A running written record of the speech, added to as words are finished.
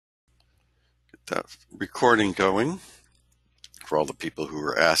the recording going for all the people who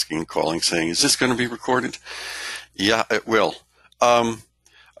are asking, calling, saying, is this going to be recorded? Yeah, it will.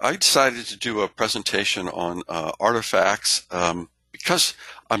 I decided to do a presentation on artifacts because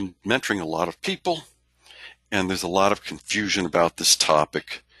I'm mentoring a lot of people, and there's a lot of confusion about this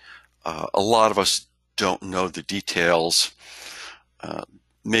topic. A lot of us don't know the details,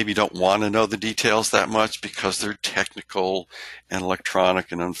 maybe don't want to know the details that much because they're technical and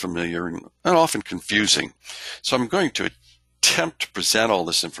electronic and unfamiliar and often confusing. So I'm going to attempt to present all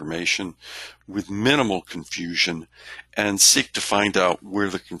this information with minimal confusion and seek to find out where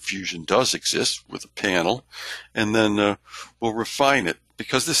the confusion does exist with a panel, and then we'll refine it,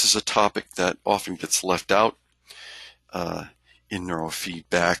 because this is a topic that often gets left out in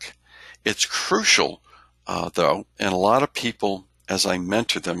neurofeedback. It's crucial, though, and a lot of people, as I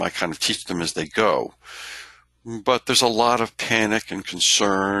mentor them, I kind of teach them as they go. But there's a lot of panic and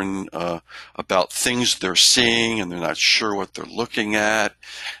concern about things they're seeing, and they're not sure what they're looking at.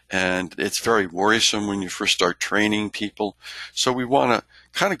 And it's very worrisome when you first start training people. So we want to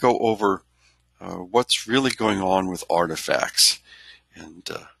kind of go over what's really going on with artifacts. And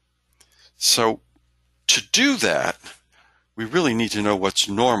so to do that, we really need to know what's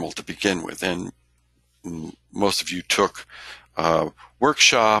normal to begin with. And most of you took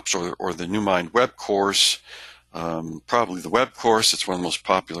workshops or the New Mind web course, probably the web course. It's one of the most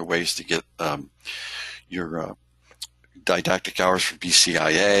popular ways to get your didactic hours for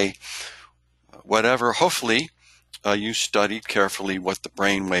BCIA. Whatever, hopefully you studied carefully what the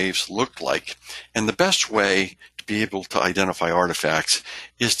brain waves looked like. And the best way to be able to identify artifacts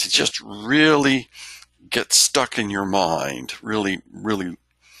is to just really get stuck in your mind, really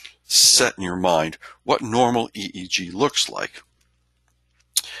set in your mind what normal EEG looks like.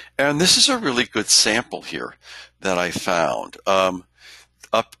 And this is a really good sample here that I found.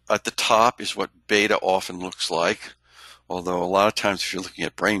 Up at the top is what beta often looks like, although a lot of times if you're looking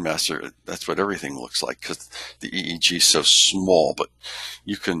at brain mass, that's what everything looks like because the EEG is so small. But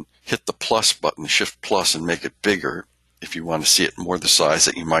you can hit the plus button, shift plus, and make it bigger if you want to see it more the size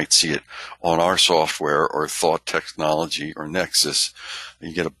that you might see it on our software or Thought Technology or Nexus.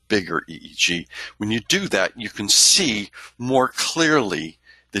 You get a bigger EEG. When you do that, you can see more clearly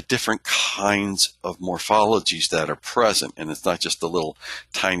the different kinds of morphologies that are present, and it's not just a little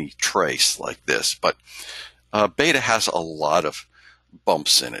tiny trace like this. But beta has a lot of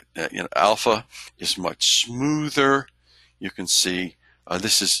bumps in it. Alpha is much smoother. You can see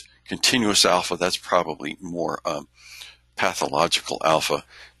this is continuous alpha. That's probably more pathological alpha.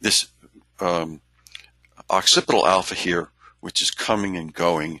 This occipital alpha here, which is coming and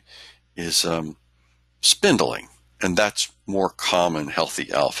going, is spindling, and that's more common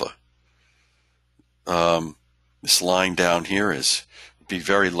healthy alpha. This line down here is be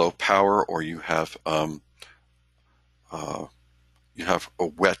very low power, or you have a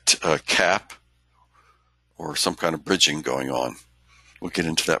wet cap or some kind of bridging going on. We'll get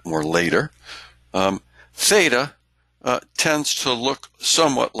into that more later. Theta tends to look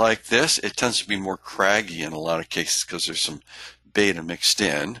somewhat like this. It tends to be more craggy in a lot of cases because there's some beta mixed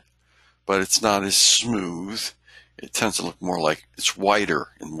in, but it's not as smooth. It tends to look more like it's wider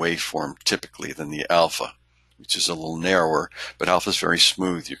in waveform typically than the alpha, which is a little narrower, but alpha is very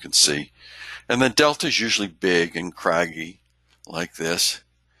smooth, you can see. And then delta is usually big and craggy like this.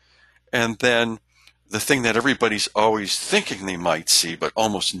 And then the thing that everybody's always thinking they might see but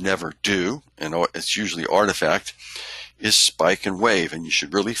almost never do, and it's usually artifact, is spike and wave. And you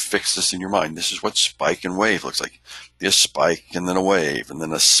should really fix this in your mind. This is what spike and wave looks like. This spike and then a wave, and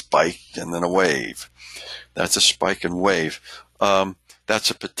then a spike and then a wave. That's a spike and wave. That's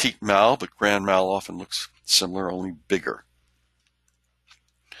a petite mal, but grand mal often looks similar, only bigger.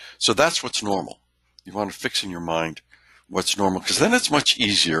 So that's what's normal. You want to fix in your mind what's normal, because then it's much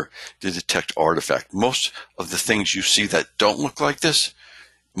easier to detect artifact. Most of the things you see that don't look like this,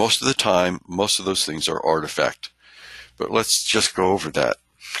 most of the time, most of those things are artifact. But let's just go over that.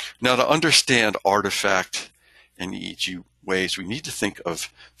 Now, to understand artifact and EEG waves, we need to think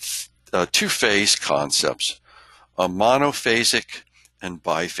of two-phase concepts, monophasic and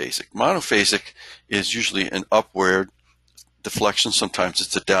biphasic. Monophasic is usually an upward deflection. Sometimes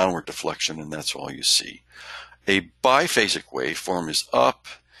it's a downward deflection, and that's all you see. A biphasic waveform is up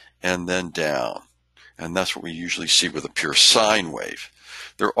and then down, and that's what we usually see with a pure sine wave.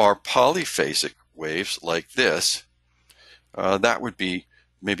 There are polyphasic waves like this. That would be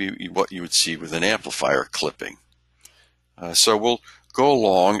maybe what you would see with an amplifier clipping. So we'll go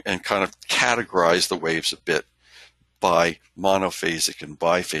along and kind of categorize the waves a bit by monophasic and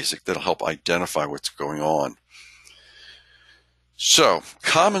biphasic. That'll help identify what's going on. So,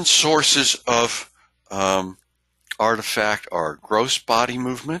 common sources of artifact are gross body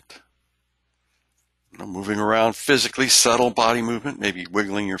movement, moving around physically, subtle body movement, maybe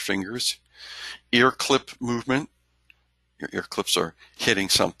wiggling your fingers, ear clip movement, your ear clips are hitting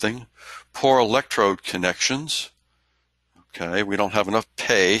something, poor electrode connections, okay, we don't have enough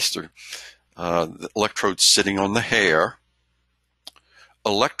paste, or the electrodes sitting on the hair,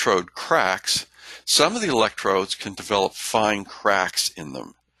 electrode cracks. Some of the electrodes can develop fine cracks in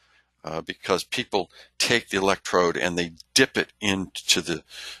them because people take the electrode and they dip it into the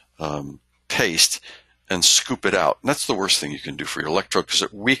paste and scoop it out. And that's the worst thing you can do for your electrode because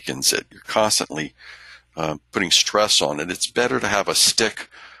it weakens it. You're constantly putting stress on it. It's better to have a stick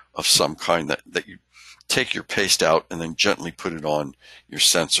of some kind that you take your paste out and then gently put it on your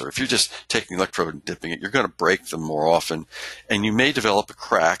sensor. If you're just taking the electrode and dipping it, you're going to break them more often, and you may develop a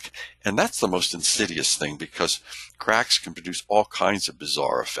crack, and that's the most insidious thing because cracks can produce all kinds of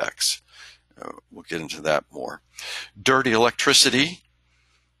bizarre effects. We'll get into that more. Dirty electricity.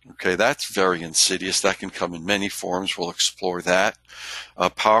 Okay, that's very insidious. That can come in many forms. We'll explore that.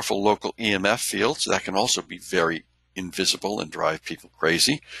 Powerful local EMF fields. That can also be very invisible and drive people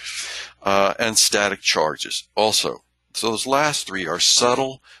crazy. And static charges also. So those last three are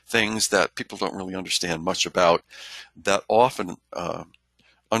subtle things that people don't really understand much about that often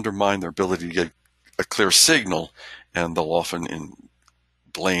undermine their ability to get a clear signal, and they'll often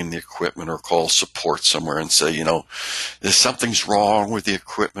blame the equipment or call support somewhere and say, there's something's wrong with the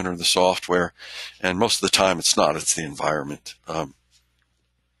equipment or the software. And most of the time it's not, it's the environment.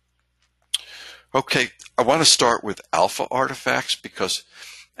 Okay, I want to start with alpha artifacts because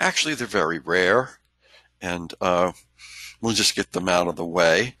actually they're very rare, and we'll just get them out of the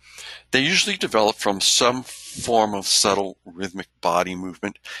way. They usually develop from some form of subtle rhythmic body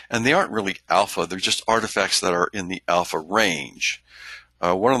movement, and they aren't really alpha, they're just artifacts that are in the alpha range.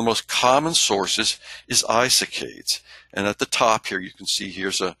 One of the most common sources is eye saccades, and at the top here you can see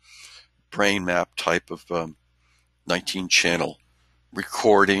here's a brain map type of 19-channel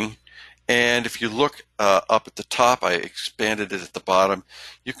recording. And if you look up at the top, I expanded it at the bottom,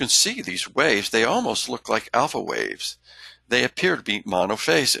 you can see these waves. They almost look like alpha waves. They appear to be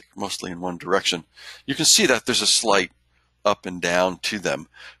monophasic, mostly in one direction. You can see that there's a slight up and down to them,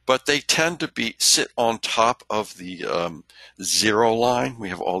 but they tend to sit on top of the zero line. We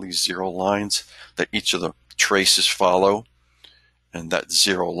have all these zero lines that each of the traces follow, and that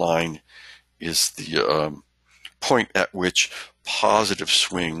zero line is the point at which positive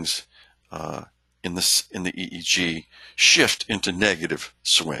swings in the EEG shift into negative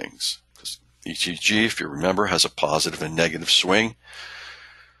swings. Because EEG, if you remember, has a positive and negative swing.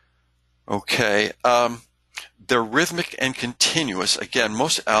 Okay, they're rhythmic and continuous. Again,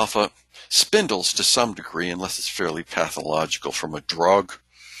 most alpha spindles to some degree, unless it's fairly pathological from a drug.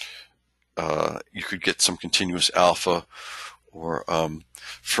 You could get some continuous alpha, or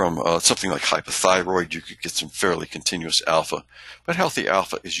from something like hypothyroid, you could get some fairly continuous alpha, but healthy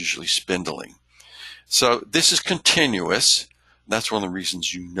alpha is usually spindling. So this is continuous. That's one of the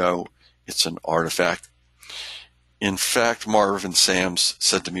reasons you know it's an artifact. In fact, Marvin Sams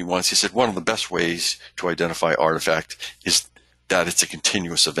said to me once, he said, one of the best ways to identify artifact is that it's a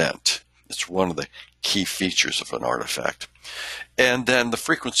continuous event. It's one of the key features of an artifact. And then the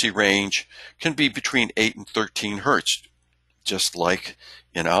frequency range can be between 8 and 13 hertz, just like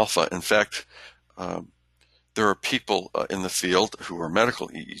in alpha. In fact, there are people in the field who are medical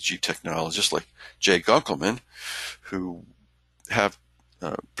EEG technologists like Jay Gunkelman who have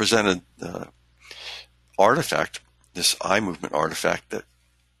presented artifact, this eye movement artifact, that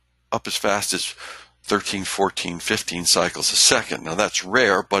up as fast as 13, 14, 15 cycles a second. Now that's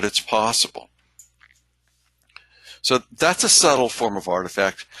rare, but it's possible. So that's a subtle form of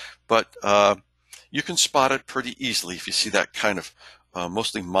artifact, but you can spot it pretty easily if you see that kind of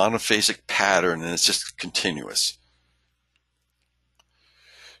mostly monophasic pattern, and it's just continuous.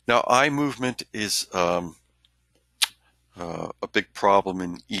 Now, eye movement is a big problem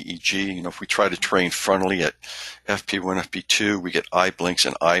in EEG. If we try to train frontally at FP1, FP2, we get eye blinks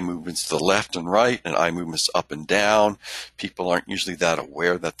and eye movements to the left and right, and eye movements up and down. People aren't usually that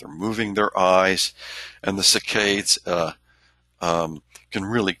aware that they're moving their eyes, and the saccades can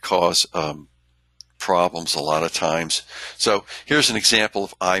really cause problems a lot of times. So here's an example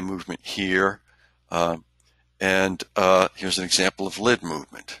of eye movement here, and here's an example of lid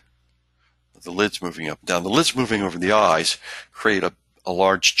movement. The lid's moving up and down. The lid's moving over the eyes create a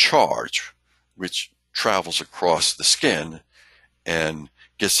large charge which travels across the skin and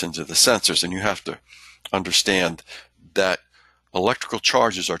gets into the sensors, and you have to understand that electrical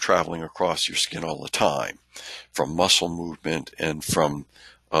charges are traveling across your skin all the time from muscle movement and from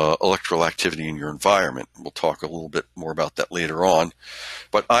electrical activity in your environment. We'll talk a little bit more about that later on.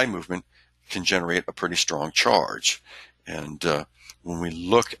 But eye movement can generate a pretty strong charge. And when we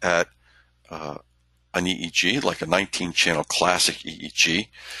look at an EEG, like a 19-channel classic EEG,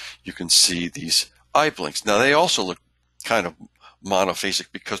 you can see these eye blinks. Now, they also look kind of monophasic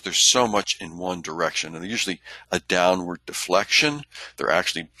because there's so much in one direction, and they're usually a downward deflection. They're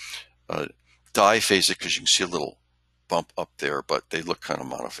actually diphasic because you can see a little bump up there, but they look kind of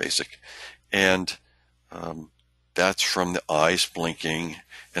monophasic. And that's from the eyes blinking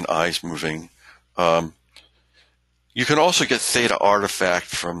and eyes moving. You can also get theta artifact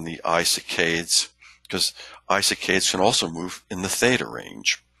from the eye saccades, because eye saccades can also move in the theta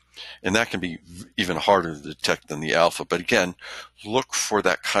range. And that can be even harder to detect than the alpha. But again, look for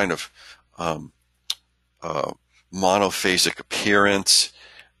that kind of monophasic appearance,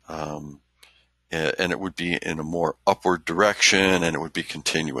 and it would be in a more upward direction, and it would be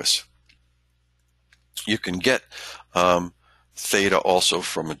continuous. You can get theta also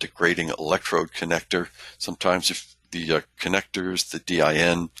from a degrading electrode connector. Sometimes if the connectors, the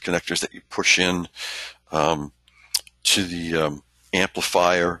DIN connectors that you push in to the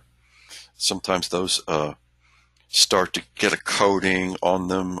amplifier, sometimes those start to get a coating on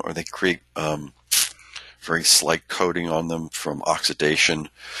them, or they create very slight coating on them from oxidation,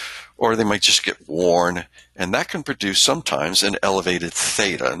 or they might just get worn, and that can produce sometimes an elevated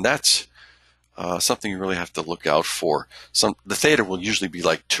theta, and that's something you really have to look out for. The theta will usually be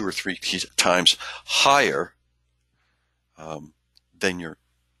like 2 or 3 times higher than your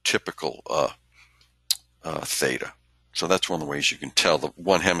typical theta. So that's one of the ways you can tell that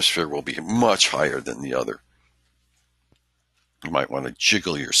one hemisphere will be much higher than the other. You might want to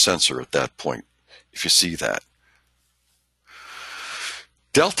jiggle your sensor at that point if you see that.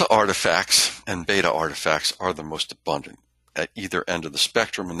 Delta artifacts and beta artifacts are the most abundant at either end of the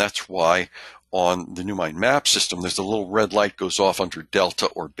spectrum, and that's why on the NuMind map system there's a little red light goes off under delta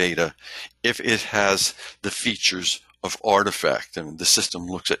or beta if it has the features of artifact. And the system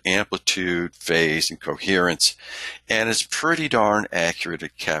looks at amplitude, phase, and coherence, and it's pretty darn accurate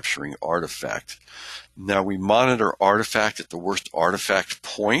at capturing artifact. Now, we monitor artifact at the worst artifact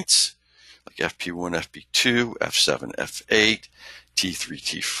points, like FP1, FP2, F7, F8, T3,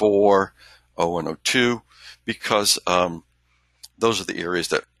 T4, O1, O2, because those are the areas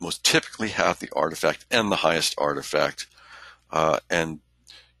that most typically have the artifact and the highest artifact, and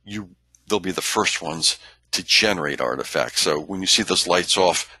they'll be the first ones to generate artifacts. So when you see those lights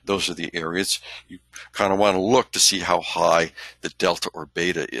off, those are the areas you kind of want to look to see how high the delta or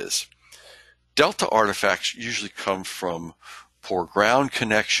beta is. Delta artifacts usually come from poor ground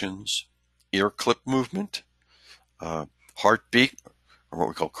connections, ear clip movement, heartbeat, or what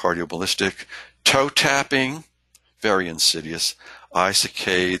we call cardioballistic, toe tapping, very insidious, eye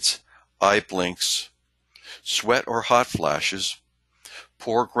saccades, eye blinks, sweat or hot flashes,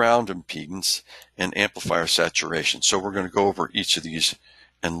 poor ground impedance, and amplifier saturation. So we're going to go over each of these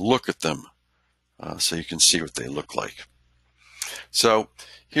and look at them so you can see what they look like. So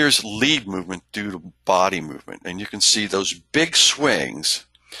here's lead movement due to body movement, and you can see those big swings.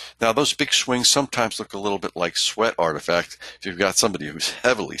 Now, those big swings sometimes look a little bit like sweat artifact if you've got somebody who's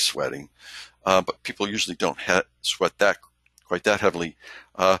heavily sweating, but people usually don't sweat quite that heavily,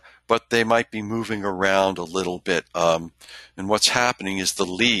 but they might be moving around a little bit, and what's happening is the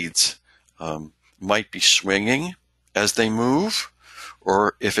leads might be swinging as they move,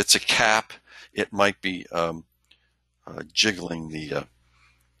 or if it's a cap, it might be jiggling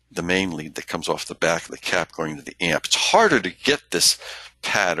the main lead that comes off the back of the cap going to the amp. It's harder to get this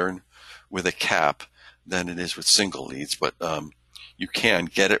pattern with a cap than it is with single leads, but you can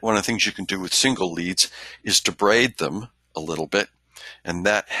get it. One of the things you can do with single leads is to braid them a little bit, and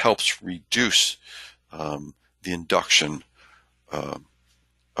that helps reduce the induction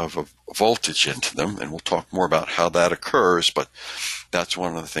of a voltage into them, and we'll talk more about how that occurs, but that's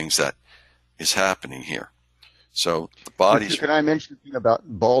one of the things that is happening here. So the body's... Can I mention something about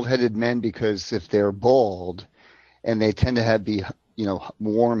bald-headed men? Because if they're bald and they tend to be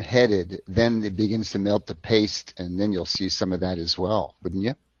warm-headed, then it begins to melt the paste, and then you'll see some of that as well, wouldn't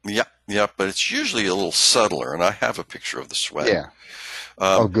you? Yeah, but it's usually a little subtler, and I have a picture of the sweat. Yeah.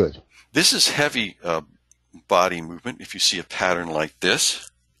 Oh, good. This is heavy body movement. If you see a pattern like this,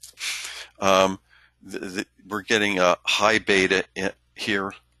 we're getting a high beta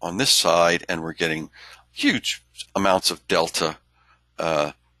here on this side, and we're getting huge amounts of delta,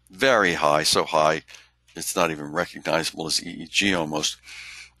 very high, so high it's not even recognizable as EEG almost.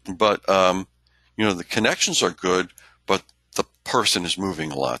 But the connections are good, but the person is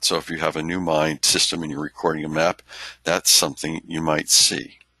moving a lot. So if you have a new mind system and you're recording a map, that's something you might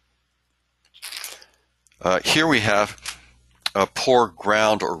see. Here we have a poor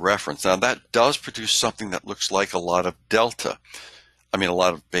ground or reference. Now that does produce something that looks like a lot of delta. I mean, a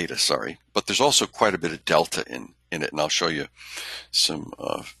lot of beta, sorry. But there's also quite a bit of delta in it, and I'll show you some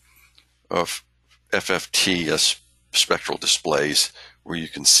of FFT spectral displays where you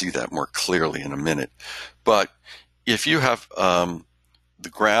can see that more clearly in a minute. But if you have the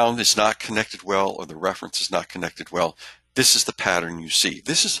ground is not connected well or the reference is not connected well, this is the pattern you see.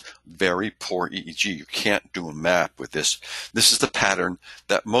 This is very poor EEG. You can't do a map with this. This is the pattern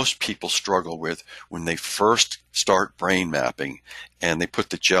that most people struggle with when they first start brain mapping and they put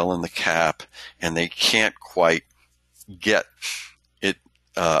the gel in the cap and they can't quite get it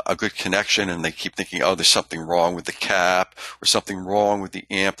a good connection, and they keep thinking, oh, there's something wrong with the cap or something wrong with the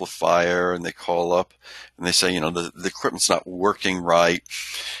amplifier, and they call up and they say, the equipment's not working right.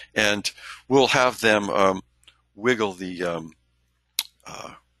 And we'll have them wiggle the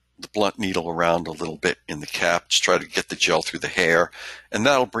blunt needle around a little bit in the cap to try to get the gel through the hair, and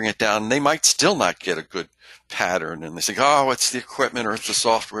that'll bring it down. And they might still not get a good pattern, and they think, oh, it's the equipment or it's the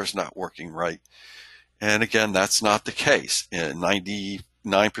software's not working right. And again, that's not the case. 99%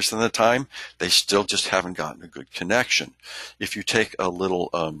 of the time, they still just haven't gotten a good connection. If you take a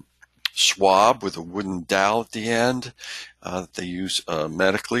little swab with a wooden dowel at the end that they use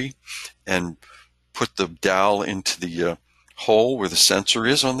medically and put the dowel into the hole where the sensor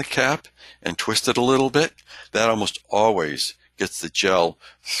is on the cap and twist it a little bit, that almost always gets the gel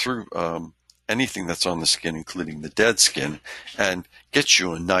through anything that's on the skin, including the dead skin, and gets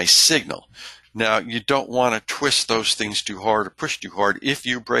you a nice signal. Now, you don't want to twist those things too hard or push too hard. If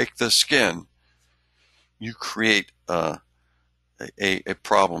you break the skin, you create a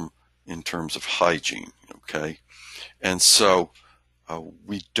problem in terms of hygiene, okay? And so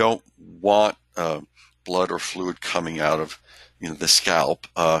we don't want blood or fluid coming out of the scalp.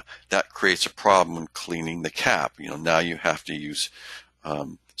 That creates a problem when cleaning the cap. Now you have to use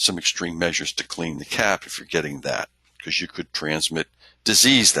some extreme measures to clean the cap if you're getting that, because you could transmit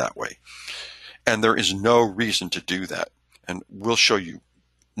disease that way. And there is no reason to do that. And we'll show you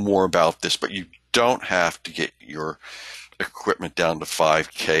more about this, but you don't have to get your equipment down to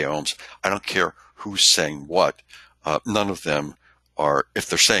 5K ohms. I don't care who's saying what. None of them are, if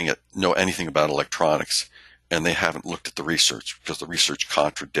they're saying it, know anything about electronics, and they haven't looked at the research, because the research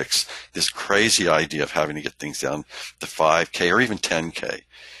contradicts this crazy idea of having to get things down to 5K or even 10K.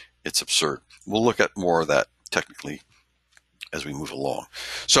 It's absurd. We'll look at more of that technically as we move along.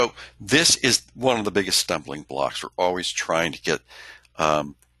 So this is one of the biggest stumbling blocks. We're always trying to get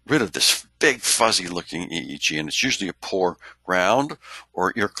rid of this big fuzzy looking EEG, and it's usually a poor ground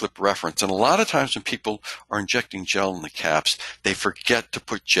or ear clip reference. And a lot of times when people are injecting gel in the caps, they forget to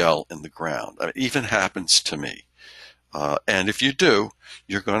put gel in the ground. It even happens to me. And if you do,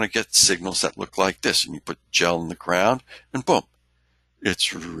 you're going to get signals that look like this, and you put gel in the ground and boom,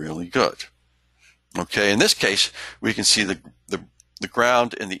 it's really good. Okay, in this case, we can see the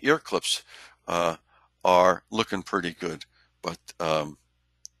ground and the ear clips are looking pretty good, but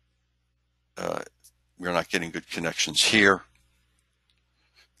we're not getting good connections here.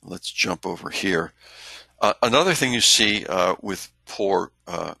 Let's jump over here. Another thing you see with poor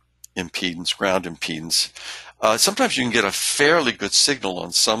impedance, ground impedance, sometimes you can get a fairly good signal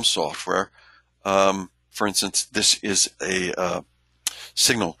on some software. For instance, this is a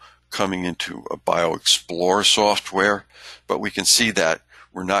signal coming into a BioExplorer software, but we can see that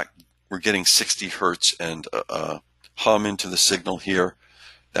we're getting 60 hertz and hum into the signal here.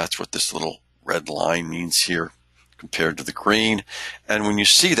 That's what this little red line means here compared to the green. And when you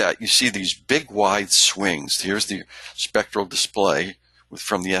see that, you see these big wide swings. Here's the spectral display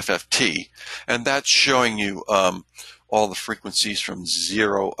from the FFT, and that's showing you all the frequencies from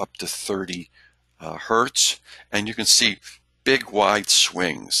 0 up to 30 hertz, and you can see big wide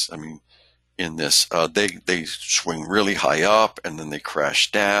swings. I mean, in this, they swing really high up, and then they crash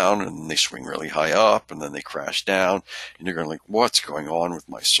down, and then they swing really high up, and then they crash down, and you're going like, what's going on with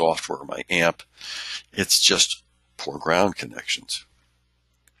my software or my amp? It's just poor ground connections.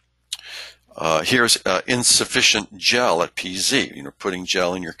 Here's insufficient gel at PZ, putting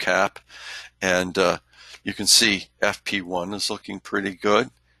gel in your cap, and you can see FP1 is looking pretty good.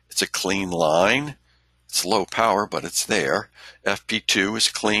 It's a clean line. It's low power, but it's there. FP2 is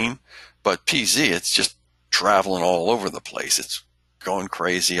clean, but PZ, it's just traveling all over the place. It's going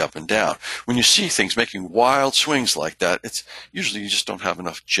crazy up and down. When you see things making wild swings like that, it's usually you just don't have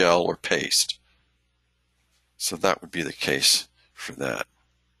enough gel or paste. So that would be the case for that.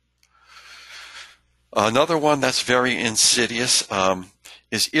 Another one that's very insidious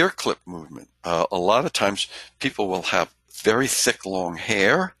is ear clip movement. A lot of times people will have very thick, long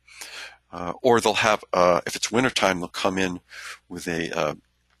hair, or they'll have, if it's wintertime, they'll come in with a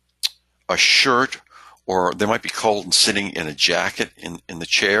shirt, or they might be cold and sitting in a jacket in the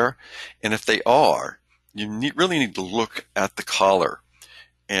chair. And if they are, you really need to look at the collar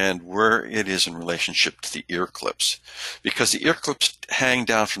and where it is in relationship to the ear clips, because the ear clips hang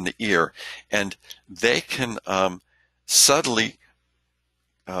down from the ear and they can subtly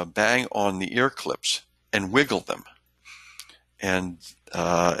bang on the ear clips and wiggle them. And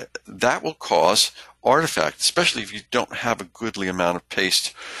that will cause artifact, especially if you don't have a goodly amount of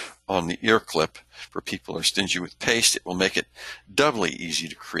paste on the ear clip. For people who are stingy with paste, it will make it doubly easy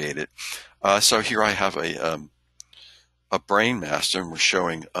to create it. So here I have a brain master, and we're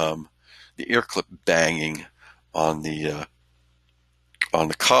showing the ear clip banging on the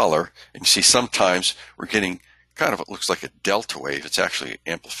collar. And you see sometimes we're getting kind of what looks like a delta wave. It's actually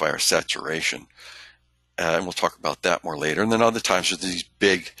amplifier saturation. And we'll talk about that more later. And then other times there's these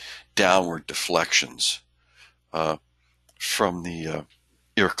big downward deflections from the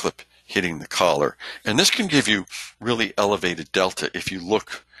ear clip hitting the collar. And this can give you really elevated delta if you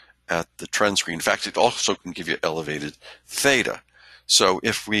look at the trend screen. In fact, it also can give you elevated theta. So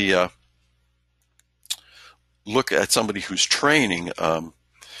if we look at somebody who's training,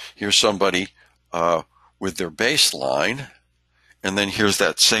 here's somebody with their baseline, and then here's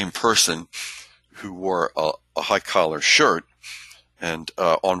that same person who wore a high collar shirt, and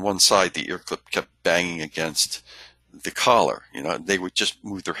on one side the ear clip kept banging against the collar. You know, they would just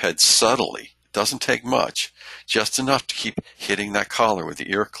move their head subtly. It doesn't take much, just enough to keep hitting that collar with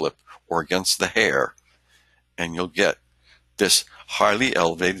the ear clip or against the hair, and you'll get this highly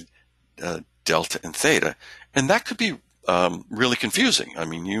elevated delta and theta. And that could be really confusing. I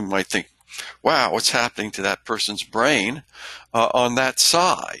mean, you might think, wow, what's happening to that person's brain on that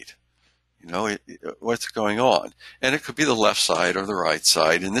side? You know, what's going on? And it could be the left side or the right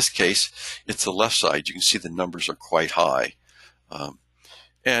side. In this case, it's the left side. You can see the numbers are quite high.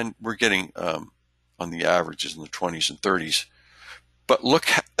 And we're getting on the averages in the 20s and 30s. But look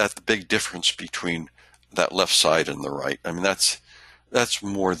at the big difference between that left side and the right. I mean, that's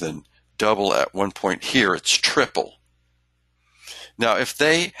more than double. At one point here, it's triple. Now, if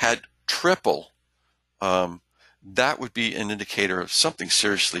they had triple, that would be an indicator of something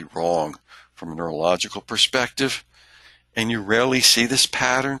seriously wrong from a neurological perspective. And you rarely see this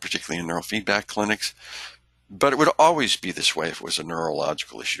pattern, particularly in neurofeedback clinics. But it would always be this way if it was a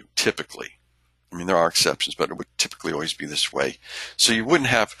neurological issue, typically. I mean, there are exceptions, but it would typically always be this way. So you wouldn't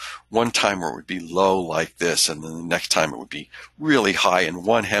have one time where it would be low like this, and then the next time it would be really high in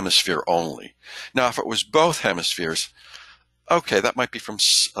one hemisphere only. Now, if it was both hemispheres, okay, that might be from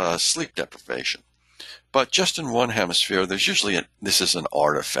sleep deprivation. But just in one hemisphere, there's usually this is an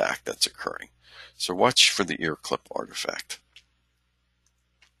artifact that's occurring. So watch for the ear clip artifact.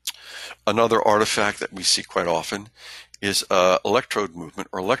 Another artifact that we see quite often is electrode movement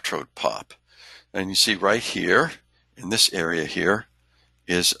or electrode pop. And you see right here, in this area here,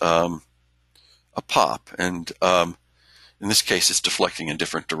 is a pop. And in this case, it's deflecting in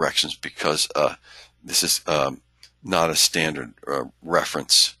different directions because this is not a standard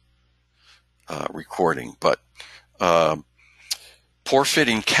reference recording. But poor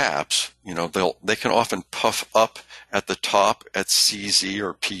fitting caps, you know, they can often puff up at the top at CZ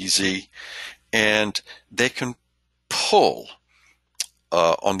or PZ, and they can pull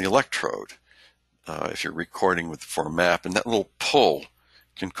on the electrode. If you're recording for a map, and that little pull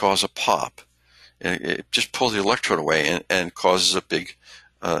can cause a pop. And it just pulls the electrode away and causes a big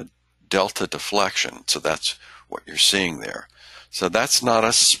delta deflection. So that's what you're seeing there. So that's not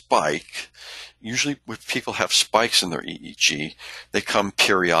a spike. Usually when people have spikes in their EEG, they come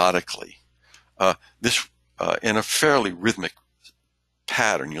periodically. This in a fairly rhythmic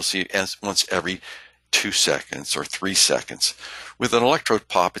pattern. You'll see it once every 2 seconds or 3 seconds. With an electrode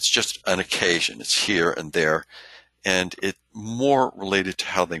pop, it's just an occasion. It's here and there, and it's more related to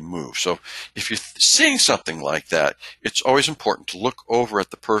how they move. So if you're seeing something like that, it's always important to look over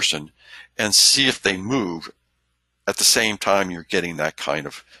at the person and see if they move at the same time you're getting that kind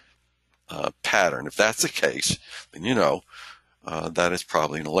of pattern. If that's the case, then you know that is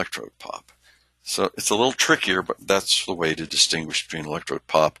probably an electrode pop. So it's a little trickier, but that's the way to distinguish between electrode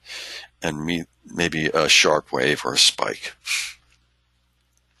pop and maybe a sharp wave or a spike.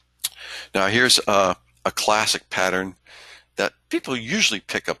 Now here's a classic pattern that people usually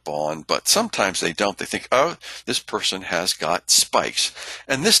pick up on, but sometimes they don't. They think, oh, this person has got spikes.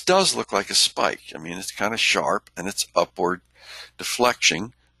 And this does look like a spike. I mean, it's kind of sharp and it's upward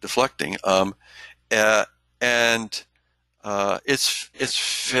deflecting. and it's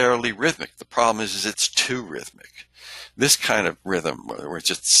fairly rhythmic. The problem is it's too rhythmic. This kind of rhythm, where it's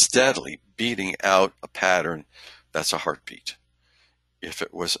just steadily beating out a pattern, that's a heartbeat. If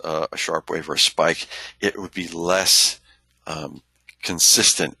it was a sharp wave or a spike, it would be less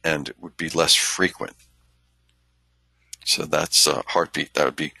consistent and it would be less frequent. So that's a heartbeat. That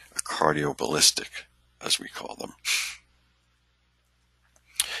would be a cardioballistic, as we call them.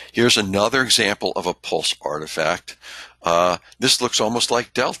 Here's another example of a pulse artifact. This looks almost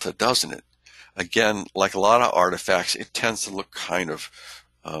like delta, doesn't it? Again, like a lot of artifacts, it tends to look kind of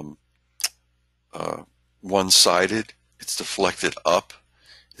one-sided. It's deflected up.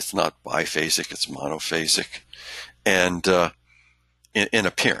 It's not biphasic, it's monophasic. And in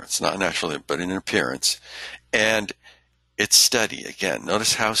appearance, not naturally, but in appearance. And it's steady. Again,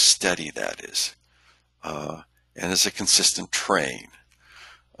 notice how steady that is. And it's a consistent train.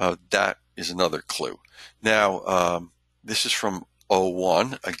 That is another clue. Now, this is from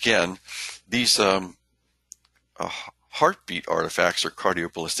 '01. Again, these heartbeat artifacts or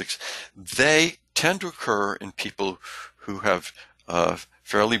cardioballistics, they tend to occur in people who have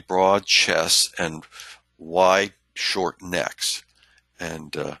fairly broad chests and wide, short necks.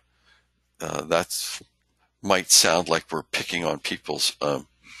 And that might sound like we're picking on people's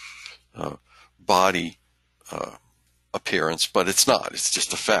body appearance, but it's not. It's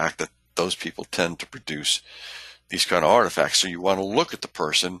just a fact that those people tend to produce these kind of artifacts. So you want to look at the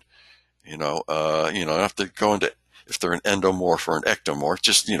person, you don't have to go into if they're an endomorph or an ectomorph.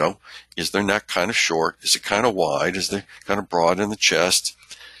 Just, is their neck kind of short? Is it kind of wide? Is it kind of broad in the chest?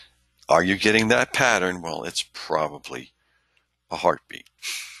 Are you getting that pattern? Well, it's probably a heartbeat.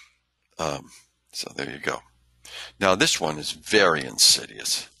 So there you go. Now this one is very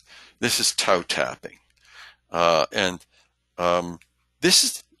insidious. This is toe tapping. And this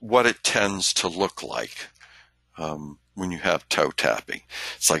is what it tends to look like when you have toe tapping.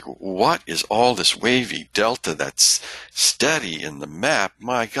 It's like, what is all this wavy delta that's steady in the map?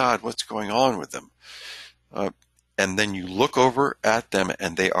 My God, what's going on with them? And then you look over at them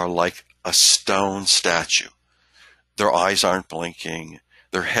and they are like a stone statue. Their eyes aren't blinking.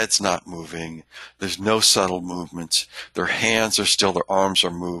 Their head's not moving. There's no subtle movements. Their hands are still. Their arms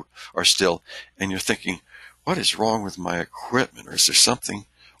are still. And you're thinking, what is wrong with my equipment? Or is there something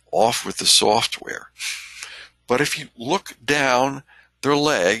off with the software? But if you look down their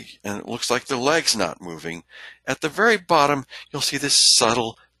leg, and it looks like their leg's not moving, at the very bottom, you'll see this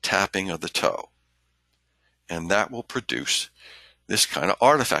subtle tapping of the toe. And that will produce this kind of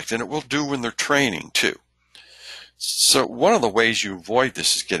artifact. And it will do when they're training, too. So one of the ways you avoid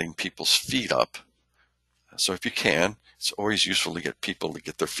this is getting people's feet up. So if you can, it's always useful to get people to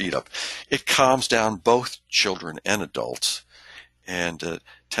get their feet up. It calms down both children and adults and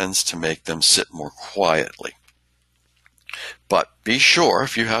tends to make them sit more quietly. But be sure,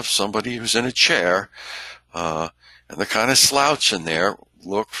 if you have somebody who's in a chair and they're kind of slouching there,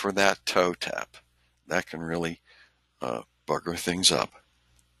 look for that toe tap. That can really bugger things up.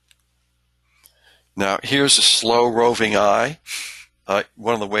 Now, here's a slow roving eye.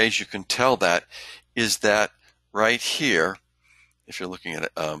 One of the ways you can tell that is that right here, if you're looking at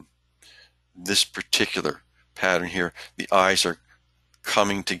it, this particular pattern here, the eyes are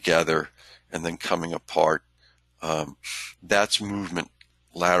coming together and then coming apart. That's movement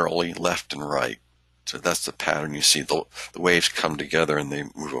laterally, left and right. So that's the pattern you see. The waves come together and they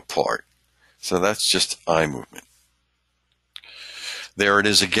move apart. So that's just eye movement. There it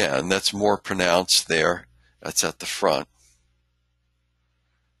is again. That's more pronounced there. That's at the front.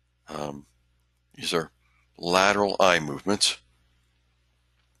 These are lateral eye movements.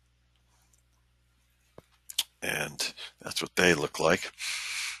 And that's what they look like.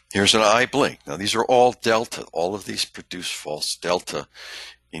 Here's an eye blink. Now these are all delta. All of these produce false delta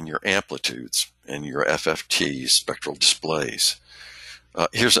in your amplitudes and your FFTs, spectral displays.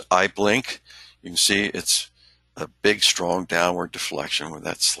 Here's an eye blink. You can see it's a big, strong downward deflection with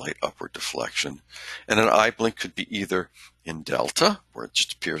that slight upward deflection. And an eye blink could be either in delta, where it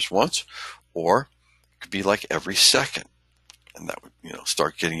just appears once, or it could be like every second. And that would,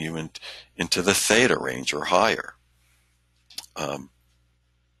 start getting you into the theta range or higher.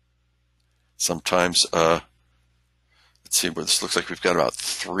 Sometimes, let's see where this looks like we've got about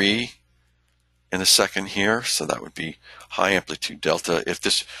 3 in a second here. So that would be high amplitude delta. If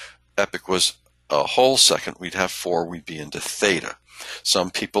this epoch was a whole second, we'd have 4, we'd be into theta. Some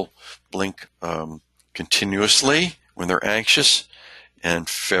people blink continuously when they're anxious and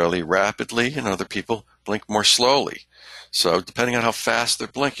fairly rapidly, and other people blink more slowly. So depending on how fast they're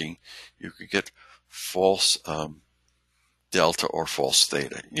blinking, you could get false delta or false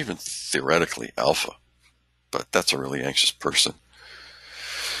theta, even theoretically alpha, but that's a really anxious person.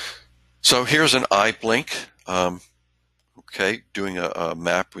 So here's an eye blink, okay, doing a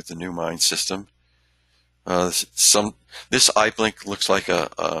map with the new mind system. This eye blink looks like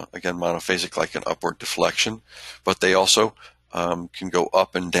again, monophasic, like an upward deflection, but they also can go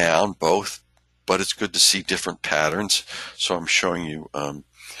up and down both, but it's good to see different patterns. So I'm showing you,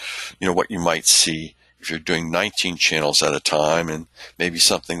 what you might see if you're doing 19 channels at a time, and maybe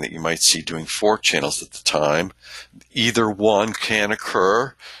something that you might see doing 4 channels at the time. Either one can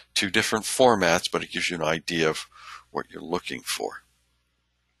occur, 2 different formats, but it gives you an idea of what you're looking for.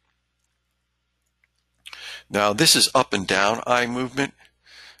 Now this is up and down eye movement.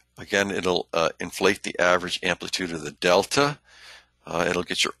 Again, it'll inflate the average amplitude of the delta. It'll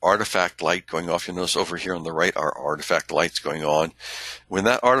get your artifact light going off. You'll notice over here on the right, our artifact light's going on. When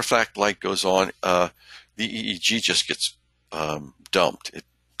that artifact light goes on, the EEG just gets dumped. It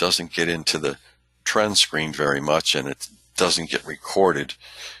doesn't get into the trend screen very much, and it doesn't get recorded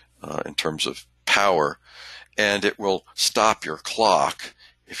in terms of power. And it will stop your clock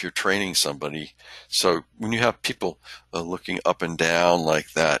if you're training somebody. So when you have people looking up and down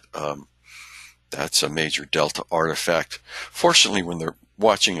like that, that's a major delta artifact. Fortunately, when they're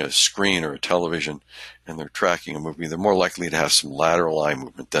watching a screen or a television and they're tracking a movie, they're more likely to have some lateral eye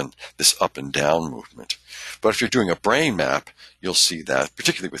movement than this up and down movement. But if you're doing a brain map, you'll see that,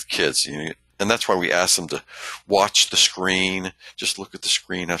 particularly with kids. And that's why we ask them to watch the screen, just look at the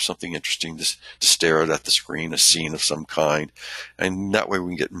screen, have something interesting to stare at the screen, a scene of some kind. And that way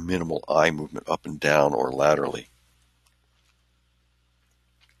we can get minimal eye movement up and down or laterally.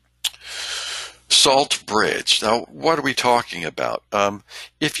 Salt bridge. Now, what are we talking about?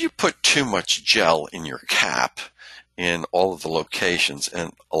 If you put too much gel in your cap in all of the locations,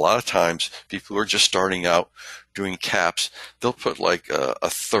 and a lot of times people who are just starting out doing caps, they'll put like a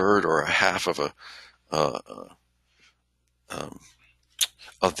third or a half of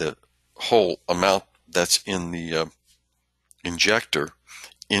the whole amount that's in the injector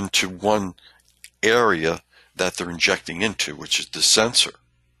into one area that they're injecting into, which is the sensor.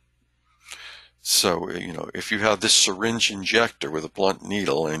 So, if you have this syringe injector with a blunt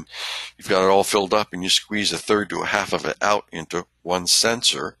needle and you've got it all filled up and you squeeze a third to a half of it out into one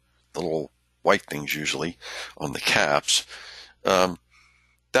sensor, the little white things usually on the caps,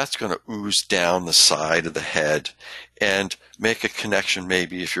 that's going to ooze down the side of the head and make a connection.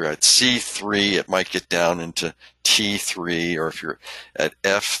 Maybe if you're at C3, it might get down into T3, or if you're at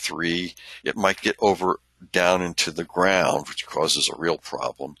F3, it might get down into the ground, which causes a real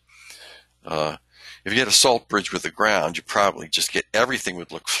problem. If you get a salt bridge with the ground, you probably just get everything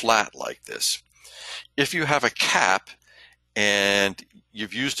would look flat like this. If you have a cap and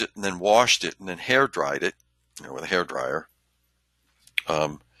you've used it and then washed it and then hair dried it, with a hair dryer,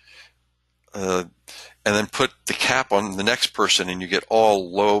 and then put the cap on the next person and you get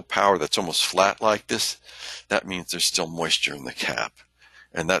all low power that's almost flat like this, that means there's still moisture in the cap.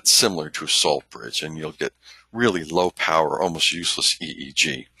 And that's similar to a salt bridge, and you'll get really low power, almost useless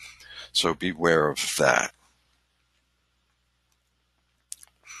EEG. So beware of that.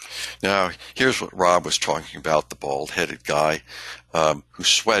 Now, here's what Rob was talking about, the bald-headed guy who's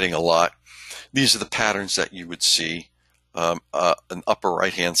sweating a lot. These are the patterns that you would see. An upper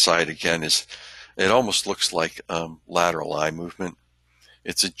right-hand side, again, it almost looks like lateral eye movement.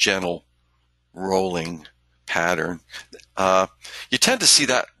 It's a gentle rolling pattern. You tend to see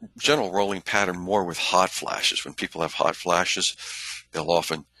that gentle rolling pattern more with hot flashes. When people have hot flashes, they'll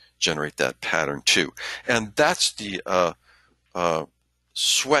often generate that pattern too. And that's the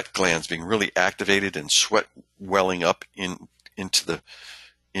sweat glands being really activated and sweat welling up into the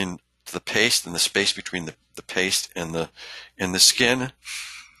paste and the space between the paste and the skin.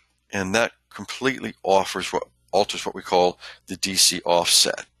 And that completely alters what we call the DC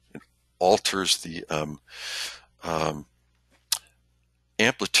offset. It alters the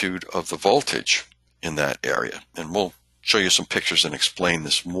amplitude of the voltage in that area. And we'll show you some pictures and explain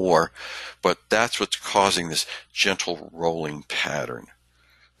this more, but that's what's causing this gentle rolling pattern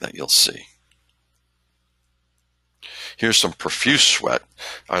that you'll see. Here's some profuse sweat.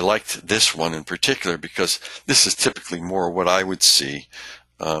 I liked this one in particular because this is typically more what I would see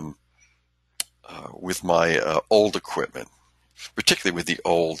with my old equipment, particularly with the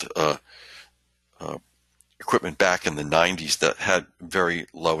old equipment back in the 90s that had very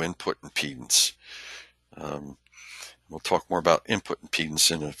low input impedance. We'll talk more about input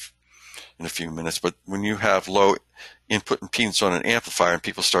impedance in a few minutes, but when you have low input impedance on an amplifier and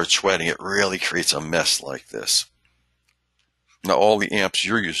people start sweating, it really creates a mess like this. Now, all the amps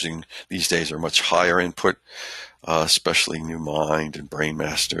you're using these days are much higher input. especially New Mind and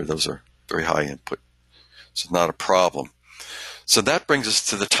BrainMaster. Those are very high input, so not a problem. So that brings us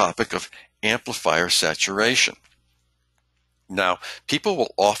to the topic of amplifier saturation. Now, people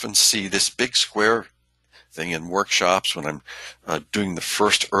will often see this big square thing in workshops when I'm doing the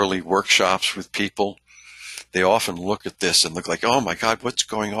first early workshops with people. They often look at this and look like, oh my God, what's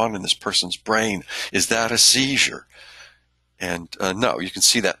going on in this person's brain? Is that a seizure? And no, you can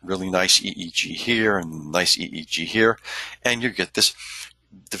see that really nice EEG here and nice EEG here, and you get this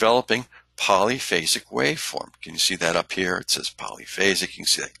developing polyphasic waveform. Can you see that up here? It says polyphasic. You can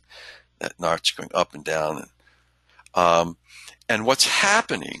see that notch going up and down. And what's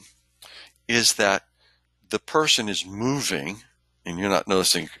happening is that the person is moving, and you're not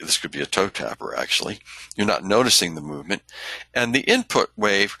noticing. This could be a toe tapper, actually. You're not noticing the movement. And the input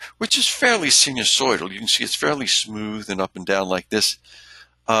wave, which is fairly sinusoidal, you can see it's fairly smooth and up and down like this.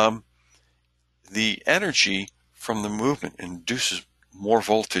 The energy from the movement induces more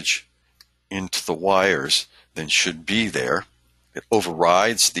voltage into the wires than should be there. It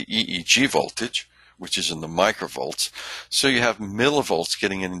overrides the EEG voltage, which is in the microvolts. So you have millivolts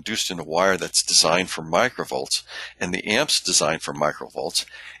getting induced in a wire that's designed for microvolts, and the amp's designed for microvolts,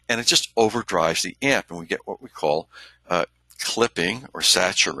 and it just overdrives the amp, and we get what we call clipping or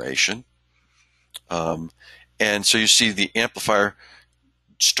saturation. And so you see the amplifier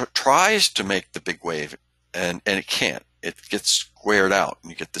tries to make the big wave, and it can't. It gets squared out,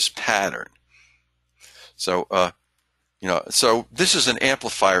 and you get this pattern. So, so this is an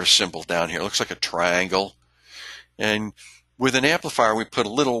amplifier symbol down here. It looks like a triangle. And with an amplifier, we put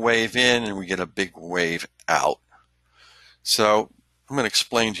a little wave in and we get a big wave out. So I'm going to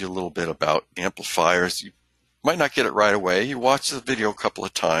explain to you a little bit about amplifiers. You might not get it right away. You watch the video a couple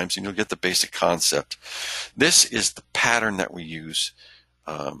of times and you'll get the basic concept. This is the pattern that we use,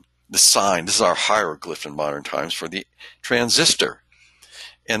 the sign. This is our hieroglyph in modern times for the transistor.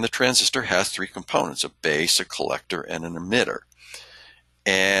 And the transistor has three components: a base, a collector, and an emitter.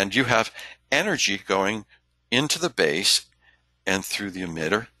 And you have energy going into the base and through the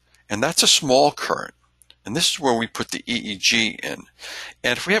emitter, and that's a small current. And this is where we put the EEG in.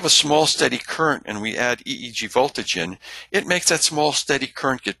 And if we have a small steady current and we add EEG voltage in, it makes that small steady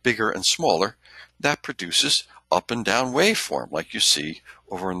current get bigger and smaller. That produces up and down waveform like you see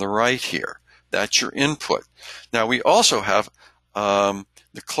over on the right here. That's your input. Now we also have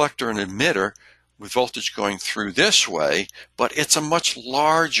the collector and emitter with voltage going through this way, but it's a much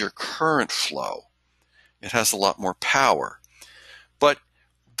larger current flow. It has a lot more power. But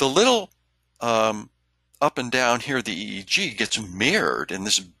the little up and down here, the EEG gets mirrored in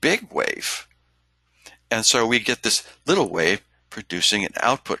this big wave. And so we get this little wave producing an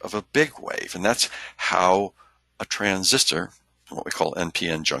output of a big wave. And that's how a transistor, what we call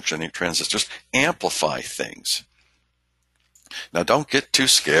NPN junction transistors, amplify things. Now, don't get too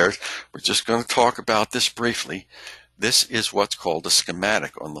scared. We're just going to talk about this briefly. This is what's called a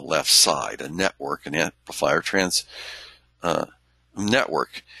schematic on the left side, a network, an amplifier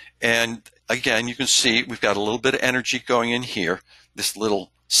network. And again, you can see we've got a little bit of energy going in here. This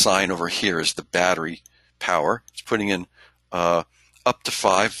little sign over here is the battery power. It's putting in up to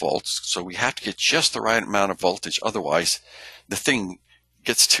 5 volts. So we have to get just the right amount of voltage. Otherwise, the thing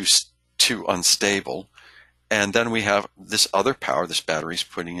gets too unstable. And then we have this other power this battery's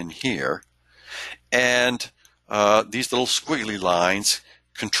putting in here. And these little squiggly lines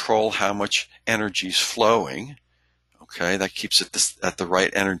control how much energy is flowing. Okay, that keeps it at the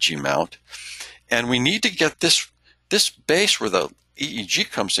right energy amount. And we need to get this base where the EEG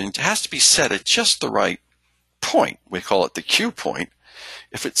comes in. It has to be set at just the right point. We call it the Q point.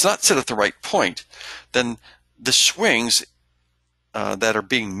 If it's not set at the right point, then the swings that are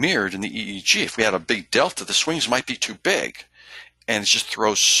being mirrored in the EEG, if we had a big delta, the swings might be too big. And it just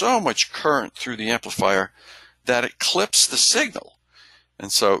throws so much current through the amplifier that it clips the signal. And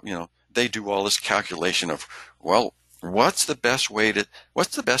so, they do all this calculation of, well, what's the best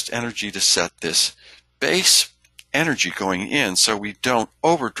energy to set this base energy going in so we don't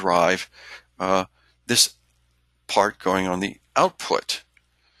overdrive this part going on the output.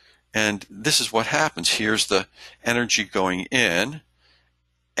 And this is what happens. Here's the energy going in,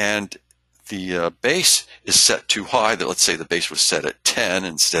 and the base is set too high. That, let's say the base was set at 10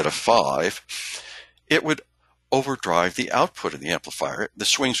 instead of 5. It would overdrive the output of the amplifier. The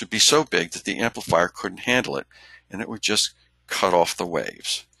swings would be so big that the amplifier couldn't handle it, and it would just cut off the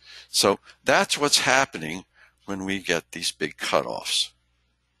waves. So that's what's happening when we get these big cutoffs.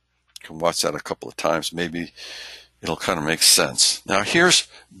 You can watch that a couple of times. Maybe it'll kind of make sense. Now here's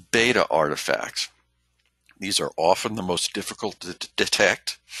beta artifacts. These are often the most difficult to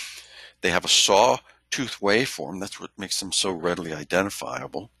detect. They have a sawtooth waveform. That's what makes them so readily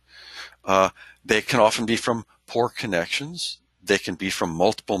identifiable. They can often be from poor connections. They can be from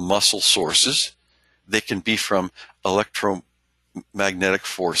multiple muscle sources. They can be from electromagnetic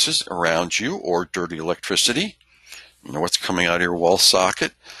forces around you or dirty electricity. You know what's coming out of your wall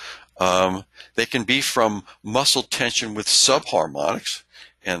socket. They can be from muscle tension with subharmonics,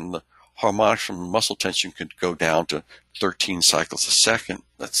 and the harmonics from muscle tension could go down to 13 cycles a second.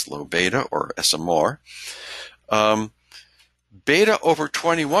 That's low beta or SMR. Beta over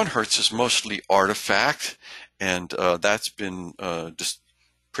 21 hertz is mostly artifact, and that's been just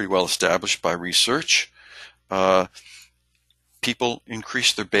pretty well established by research. People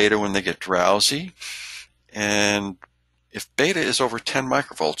increase their beta when they get drowsy, and if beta is over 10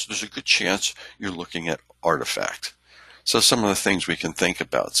 microvolts, there's a good chance you're looking at artifact. So some of the things we can think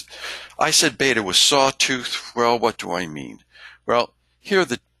about. I said beta was sawtooth. Well, what do I mean? Well, here are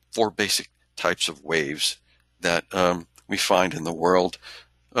the 4 basic types of waves that we find in the world.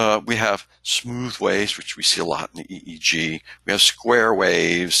 We have smooth waves, which we see a lot in the EEG. We have square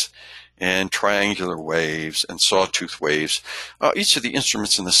waves and triangular waves and sawtooth waves. Each of the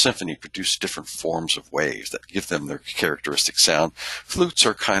instruments in the symphony produce different forms of waves that give them their characteristic sound. Flutes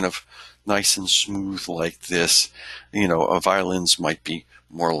are kind of nice and smooth like this. You know, violins might be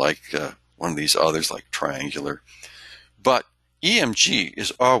more like one of these others, like triangular. But EMG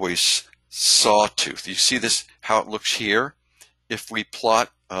is always sawtooth. You see this, how it looks here? If we plot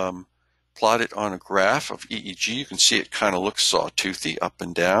it on a graph of EEG, you can see it kind of looks sawtoothy, up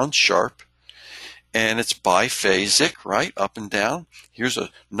and down, sharp. And it's biphasic, right, up and down. Here's a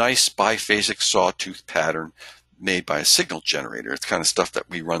nice biphasic sawtooth pattern made by a signal generator. It's kind of stuff that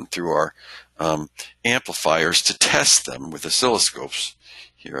we run through our amplifiers to test them with oscilloscopes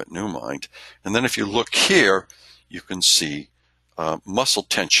here at NewMind. And then if you look here, you can see muscle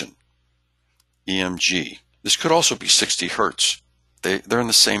tension, EMG. This could also be 60 hertz. They're in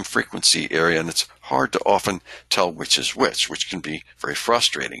the same frequency area, and it's hard to often tell which is which can be very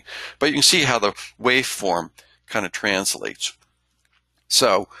frustrating. But you can see how the waveform kind of translates.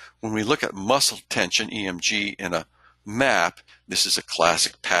 So when we look at muscle tension, EMG, in a map, this is a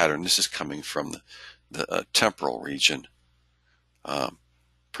classic pattern. This is coming from the temporal region.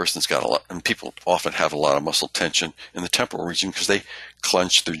 Person's got a lot, and people often have a lot of muscle tension in the temporal region because they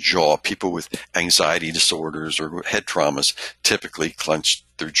clench their jaw. People with anxiety disorders or head traumas typically clench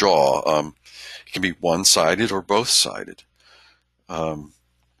their jaw. It can be one-sided or both-sided. In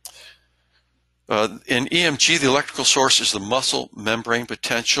EMG, the electrical source is the muscle membrane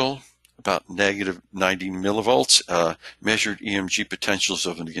potential, about negative 90 millivolts. Measured EMG potentials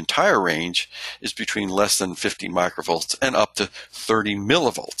of the entire range is between less than 50 microvolts and up to 30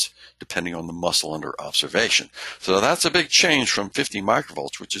 millivolts, depending on the muscle under observation. So that's a big change from 50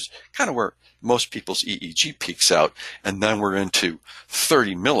 microvolts, which is kind of where most people's EEG peaks out, and then we're into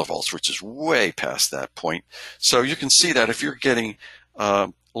 30 millivolts, which is way past that point. So you can see that if you're getting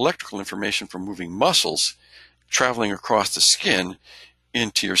electrical information from moving muscles traveling across the skin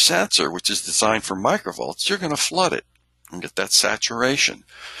into your sensor, which is designed for microvolts, you're going to flood it and get that saturation.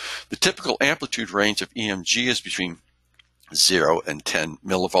 The typical amplitude range of EMG is between 0 and 10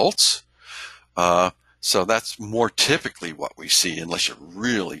 millivolts. So that's more typically what we see, unless you're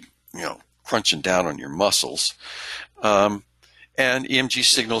really, crunching down on your muscles. And EMG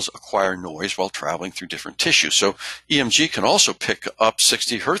signals acquire noise while traveling through different tissues. So EMG can also pick up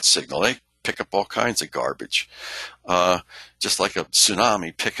 60 hertz signal. They pick up all kinds of garbage, just like a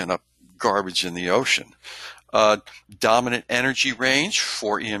tsunami picking up garbage in the ocean. Dominant energy range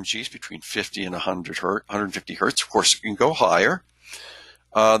for EMGs between 50 and 150 hertz. Of course, it can go higher.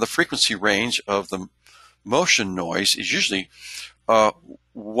 The frequency range of the motion noise is usually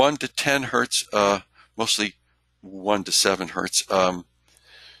 1 to 10 hertz, mostly 1 to 7 hertz.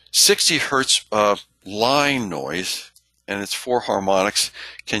 60 hertz line noise and its 4 harmonics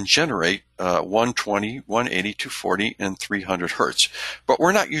can generate 120, 180, 240, and 300 hertz. But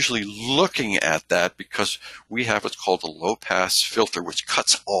we're not usually looking at that because we have what's called a low-pass filter, which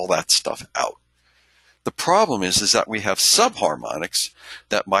cuts all that stuff out. The problem is that we have subharmonics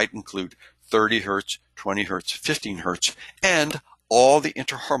that might include 30 hertz, 20 hertz, 15 hertz, and all the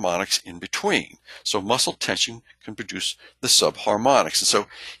interharmonics in between. So muscle tension can produce the subharmonics. And so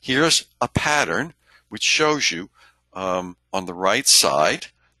here's a pattern which shows you on the right side,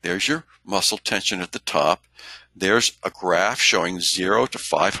 there's your muscle tension at the top. There's a graph showing 0 to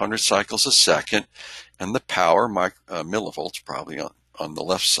 500 cycles a second, and the power, millivolts probably on the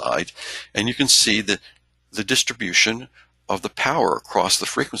left side. And you can see the distribution of the power across the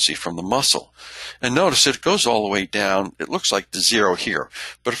frequency from the muscle. And notice it goes all the way down. It looks like the 0 here.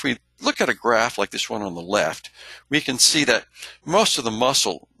 But if we look at a graph like this one on the left, we can see that most of the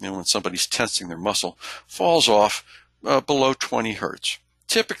muscle, when somebody's tensing their muscle, falls off below 20 hertz.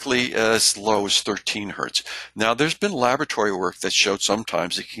 Typically as low as 13 hertz. Now, there's been laboratory work that showed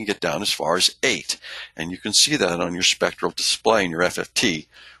sometimes it can get down as far as 8. And you can see that on your spectral display in your FFT.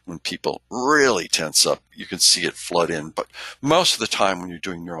 When people really tense up, you can see it flood in. But most of the time when you're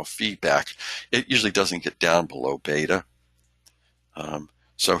doing neurofeedback, it usually doesn't get down below beta.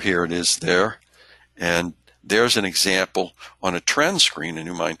 So here it is there. And there's an example on a trend screen, a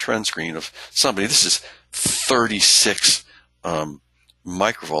NuMind trend screen of somebody. This is 36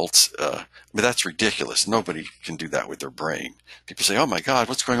 microvolts. That's ridiculous. Nobody can do that with their brain. People say, oh my God,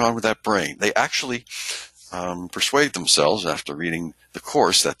 what's going on with that brain? They actually persuade themselves after reading the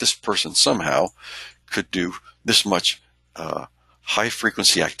course that this person somehow could do this much high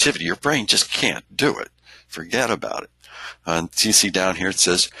frequency activity. Your brain just can't do it. Forget about it. And you see down here it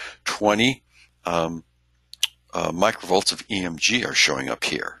says 20 microvolts of EMG are showing up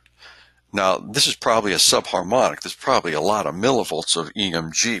here. Now, this is probably a subharmonic. There's probably a lot of millivolts of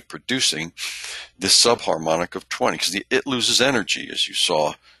EMG producing this subharmonic of 20 because it loses energy, as you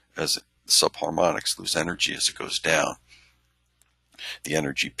saw, as the subharmonics lose energy as it goes down. The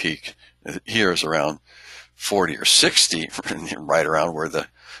energy peak here is around 40 or 60, right around where the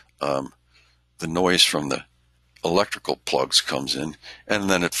noise from the electrical plugs comes in, and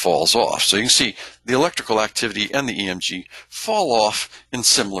then it falls off. So you can see the electrical activity and the EMG fall off in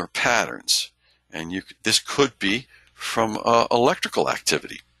similar patterns. And this could be from electrical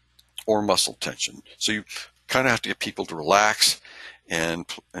activity or muscle tension. So you kind of have to get people to relax and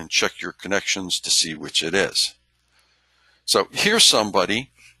check your connections to see which it is. So here's somebody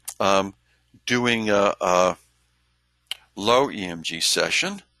doing a low EMG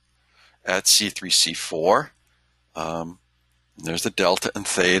session at C3, C4. There's the delta and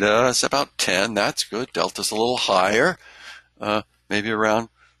theta. It's about 10. That's good. Delta's a little higher, maybe around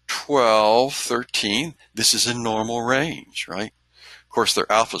 12, 13. This is a normal range, right? Of course,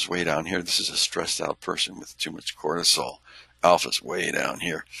 their alpha's way down here. This is a stressed out person with too much cortisol. Alpha's way down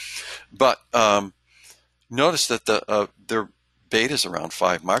here. But notice that their beta is around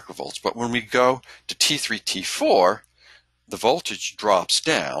 5 microvolts. But when we go to T3, T4, the voltage drops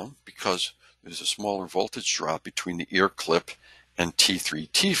down because there's a smaller voltage drop between the ear clip and T3,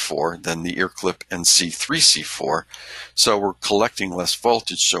 T4 than the ear clip and C3, C4. So we're collecting less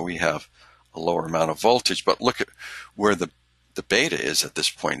voltage, so we have a lower amount of voltage. But look at where the beta is at this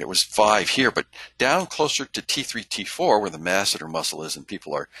point. It was 5 here, but down closer to T3, T4 where the masseter muscle is, and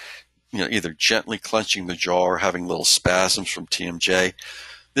people are either gently clenching the jaw or having little spasms from TMJ.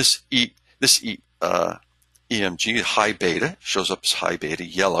 This EMG, high beta, shows up as high beta,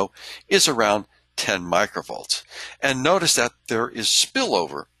 yellow, is around 10 microvolts. And notice that there is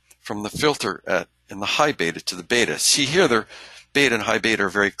spillover from the filter in the high beta to the beta. See here, their beta and high beta are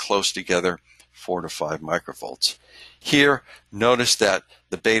very close together, 4 to 5 microvolts. Here, notice that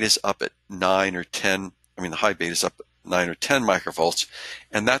the beta is up at 9 or 10, the high beta is up at 9 or 10 microvolts,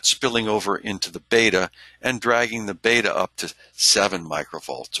 and that's spilling over into the beta and dragging the beta up to 7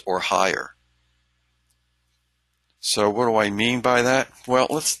 microvolts or higher. So what do I mean by that? Well,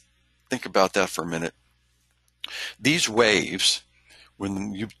 let's think about that for a minute. These waves,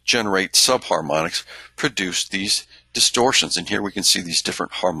 when you generate subharmonics, produce these distortions. And here we can see these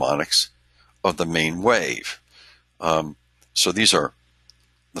different harmonics of the main wave. So these are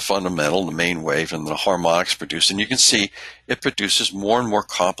the fundamental, the main wave, and the harmonics produced. And you can see it produces more and more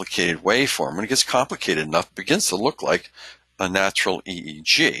complicated waveform. When it gets complicated enough, it begins to look like a natural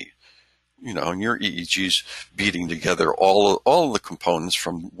EEG. And your EEG's beating together all of the components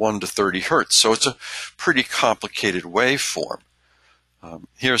from 1 to 30 hertz. So it's a pretty complicated waveform.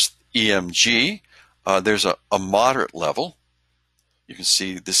 Here's EMG. There's a moderate level. You can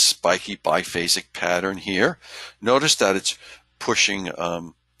see this spiky biphasic pattern here. Notice that it's pushing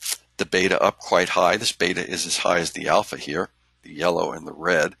the beta up quite high. This beta is as high as the alpha here. The yellow and the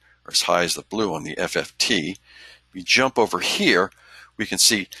red are as high as the blue on the FFT. We jump over here, we can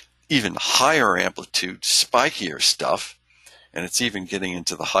see even higher amplitude, spikier stuff, and it's even getting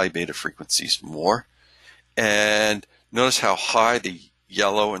into the high beta frequencies more. And notice how high the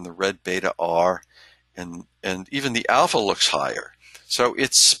yellow and the red beta are, and even the alpha looks higher. So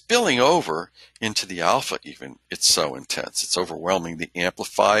it's spilling over into the alpha even. It's so intense. It's overwhelming the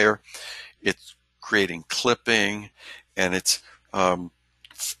amplifier. It's creating clipping, and it's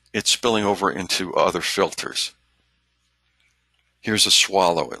spilling over into other filters. Here's a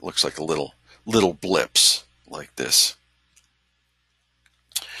swallow. It looks like a little blips like this.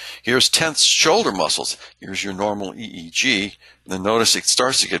 Here's tense shoulder muscles. Here's your normal EEG. And then notice it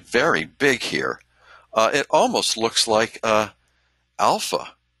starts to get very big here. It almost looks like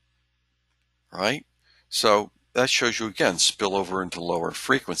alpha, right? So that shows you, again, spill over into lower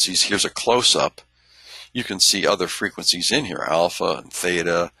frequencies. Here's a close-up. You can see other frequencies in here, alpha and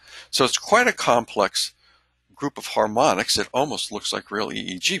theta. So it's quite a complex group of harmonics. It almost looks like real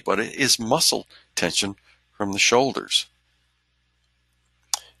EEG, but it is muscle tension from the shoulders.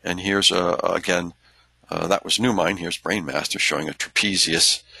 And here's, again, that was Newmine. Here's BrainMaster showing a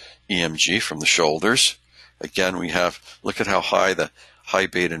trapezius EMG from the shoulders. Again, we have, look at how high the high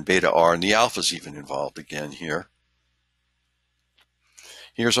beta and beta are, and the alpha's even involved again here.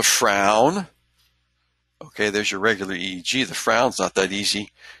 Here's a frown. Okay, there's your regular EEG. The frown's not that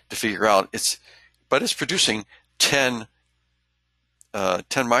easy to figure out. But it's producing 10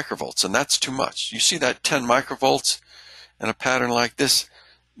 microvolts, and that's too much. You see that 10 microvolts in a pattern like this,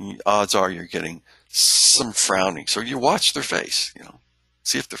 odds are you're getting some frowning. So you watch their face,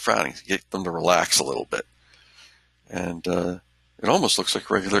 see if they're frowning, get them to relax a little bit. And it almost looks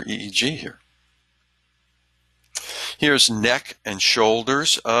like regular EEG here. Here's neck and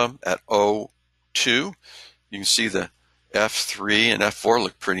shoulders at O2. You can see the F3 and F4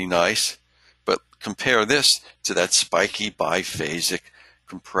 look pretty nice, but compare this to that spiky biphasic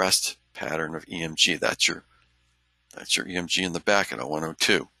compressed pattern of EMG. That's your EMG in the back at O1,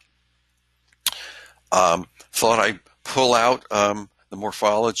 O2. Thought I'd pull out the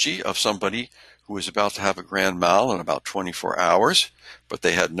morphology of somebody who was about to have a grand mal in about 24 hours, but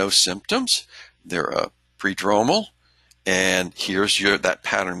they had no symptoms. They're prodromal. And here's that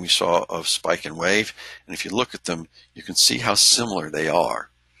pattern we saw of spike and wave. And if you look at them, you can see how similar they are.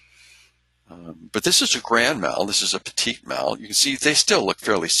 But this is a grand mal. This is a petite mal. You can see they still look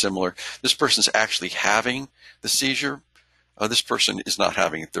fairly similar. This person's actually having the seizure. This person is not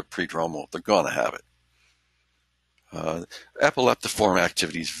having it. They're prodromal. They're going to have it. Epileptiform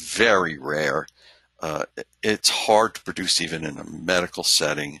activity is very rare. It's hard to produce even in a medical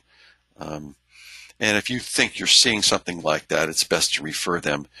setting. And if you think you're seeing something like that, it's best to refer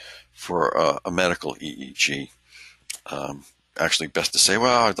them for a medical EEG. Actually, best to say,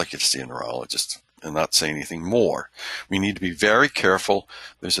 well, I'd like you to see a neurologist and not say anything more. We need to be very careful.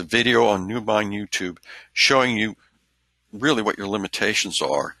 There's a video on Newmine YouTube showing you really what your limitations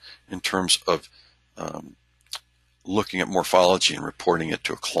are in terms of looking at morphology and reporting it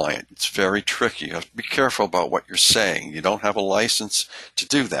to a client. It's very tricky. You have to be careful about what you're saying. You don't have a license to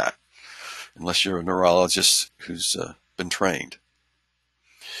do that unless you're a neurologist who's been trained.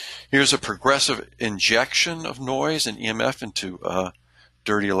 Here's a progressive injection of noise and EMF into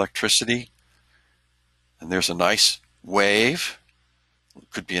dirty electricity. And there's a nice wave. It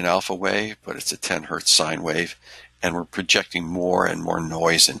could be an alpha wave, but it's a 10 hertz sine wave. And we're projecting more and more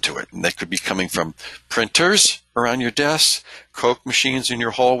noise into it. And they could be coming from printers around your desk, Coke machines in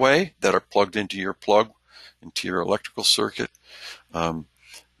your hallway that are plugged into your plug, into your electrical circuit,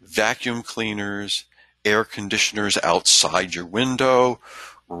 vacuum cleaners, air conditioners outside your window,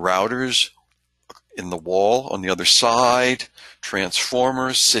 routers in the wall on the other side,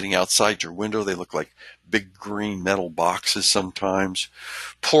 transformers sitting outside your window. They look like big green metal boxes sometimes.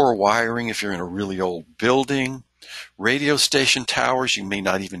 Poor wiring if you're in a really old building. Radio station towers, you may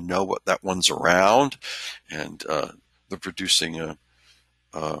not even know what that one's around. And they're producing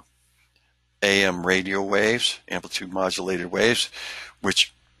AM radio waves, amplitude modulated waves,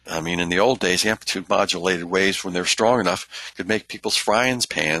 which in the old days, amplitude modulated waves, when they're strong enough, could make people's frying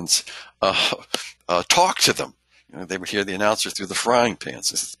pans talk to them. They would hear the announcer through the frying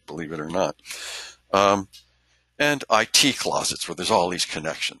pans, believe it or not. And IT closets where there's all these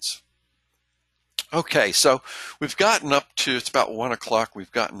connections. Okay, so we've gotten up to, it's about 1 o'clock,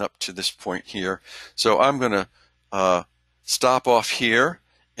 we've gotten up to this point here. So I'm going to stop off here,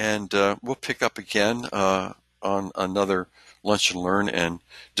 and we'll pick up again on another Lunch and Learn and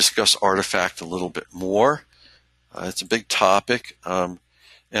discuss artifact a little bit more. It's a big topic, and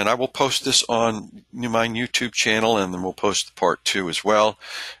I will post this on my YouTube channel, and then we'll post part 2 as well.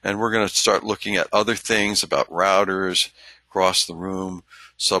 And we're going to start looking at other things about routers, across the room,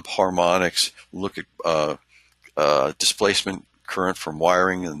 subharmonics, look at displacement current from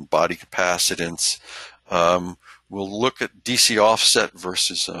wiring and body capacitance. We'll look at DC offset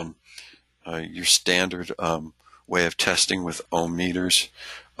versus your standard way of testing with ohm meters.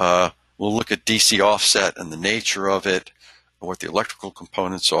 We'll look at DC offset and the nature of it, what the electrical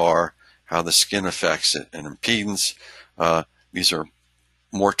components are, how the skin affects it, and impedance. These are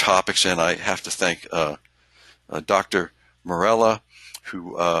more topics, and I have to thank Dr. Morella,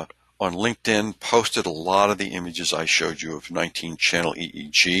 who on LinkedIn, posted a lot of the images I showed you of 19-channel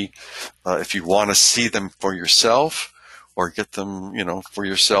EEG. If you want to see them for yourself or get them, for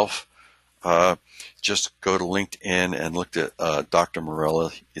yourself, just go to LinkedIn and look at Dr.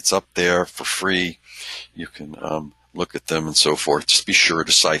 Morella. It's up there for free. You can look at them and so forth. Just be sure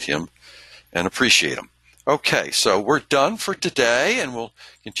to cite him and appreciate him. Okay, so we're done for today, and we'll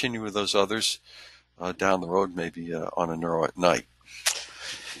continue with those others down the road, maybe on a Neuro at Night.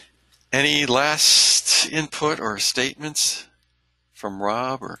 Any last input or statements from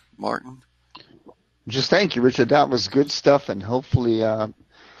Rob or Martin? Just thank you, Richard. That was good stuff, and hopefully, they're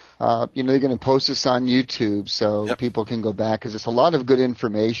going to post this on YouTube so people can go back, because it's a lot of good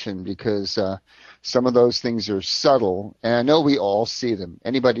information, because some of those things are subtle, and I know we all see them.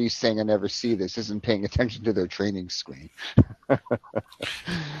 Anybody who's saying I never see this isn't paying attention to their training screen.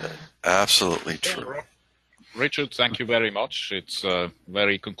 Absolutely true. Richard, thank you very much. It's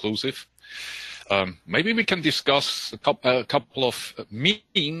very conclusive. Maybe we can discuss a couple of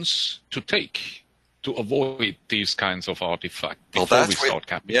means to take to avoid these kinds of artifacts before we start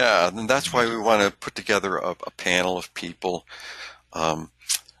capping. Yeah, and that's why we want to put together a panel of people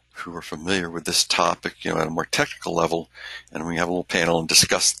who are familiar with this topic, at a more technical level, and we have a little panel and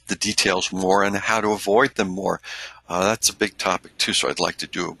discuss the details more and how to avoid them more. That's a big topic too, so I'd like to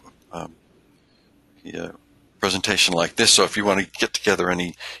do a presentation like this. So if you want to get together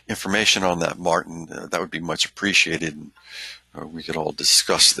any information on that, Martin, that would be much appreciated, and we could all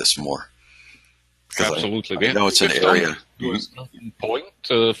discuss this more. Absolutely. I know it's an area. It was point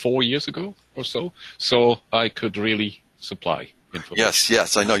 4 years ago or so I could really supply information.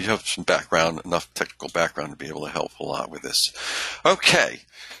 Yes, I know you have some enough technical background to be able to help a lot with this. Okay,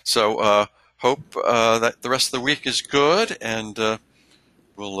 so hope that the rest of the week is good, and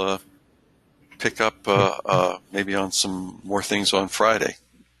we'll pick up maybe on some more things on Friday.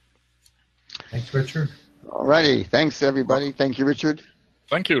 Thanks, Richard. All righty. Thanks, everybody. Thank you, Richard.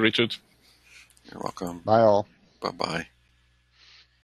 Thank you, Richard. You're welcome. Bye, all. Bye-bye.